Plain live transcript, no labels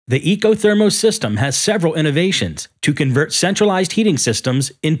The Ecothermo system has several innovations to convert centralized heating systems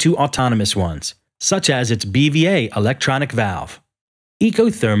into autonomous ones, such as its BVA electronic valve.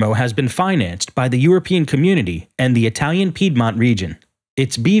 Ecothermo has been financed by the European Community and the Italian Piedmont region.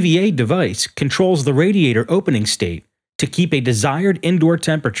 Its BVA device controls the radiator opening state to keep a desired indoor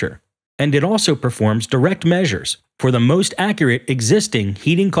temperature, and it also performs direct measures for the most accurate existing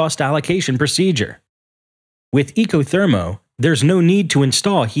heating cost allocation procedure. With Ecothermo, there's no need to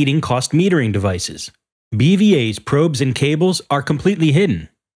install heating cost metering devices. BVA's probes and cables are completely hidden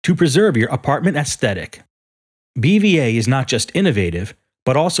to preserve your apartment aesthetic. BVA is not just innovative,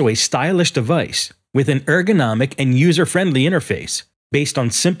 but also a stylish device with an ergonomic and user-friendly interface based on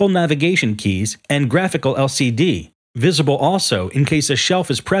simple navigation keys and graphical LCD, visible also in case a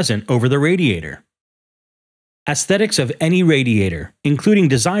shelf is present over the radiator. Aesthetics of any radiator, including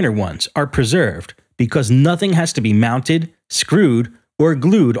designer ones, are preserved because nothing has to be mounted, screwed, or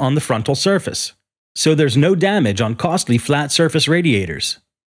glued on the frontal surface, so there's no damage on costly flat surface radiators.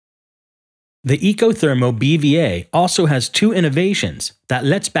 The Ecothermo BVA also has two innovations that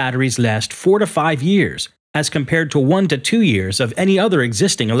lets batteries last 4 to 5 years as compared to 1 to 2 years of any other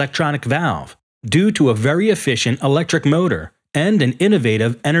existing electronic valve, due to a very efficient electric motor and an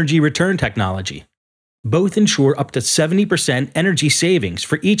innovative energy return technology. Both ensure up to 70% energy savings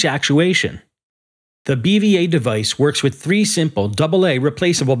for each actuation. The BVA device works with 3 simple AA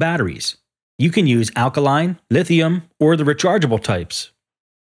replaceable batteries. You can use alkaline, lithium, or the rechargeable types.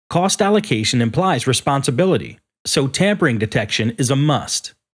 Cost allocation implies responsibility, so tampering detection is a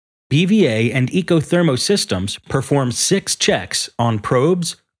must. BVA and Ecothermo systems perform 6 checks on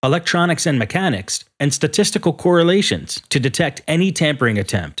probes, electronics and mechanics, and statistical correlations to detect any tampering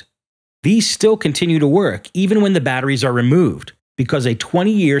attempt. These still continue to work even when the batteries are removed, because a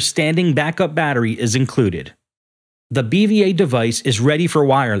 20-year standing backup battery is included. The BVA device is ready for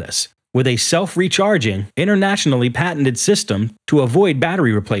wireless, with a self-recharging, internationally patented system to avoid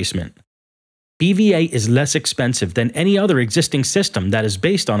battery replacement. BVA is less expensive than any other existing system that is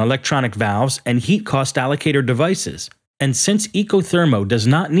based on electronic valves and heat cost allocator devices, and since Ecothermo does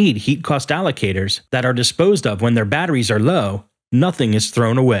not need heat cost allocators that are disposed of when their batteries are low, nothing is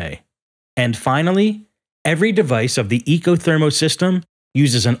thrown away. And finally, every device of the Ecothermo system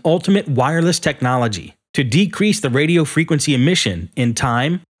uses an ultimate wireless technology to decrease the radio frequency emission in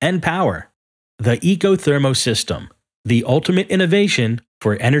time and power. The Ecothermo system, the ultimate innovation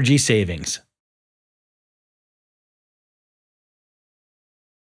for energy savings.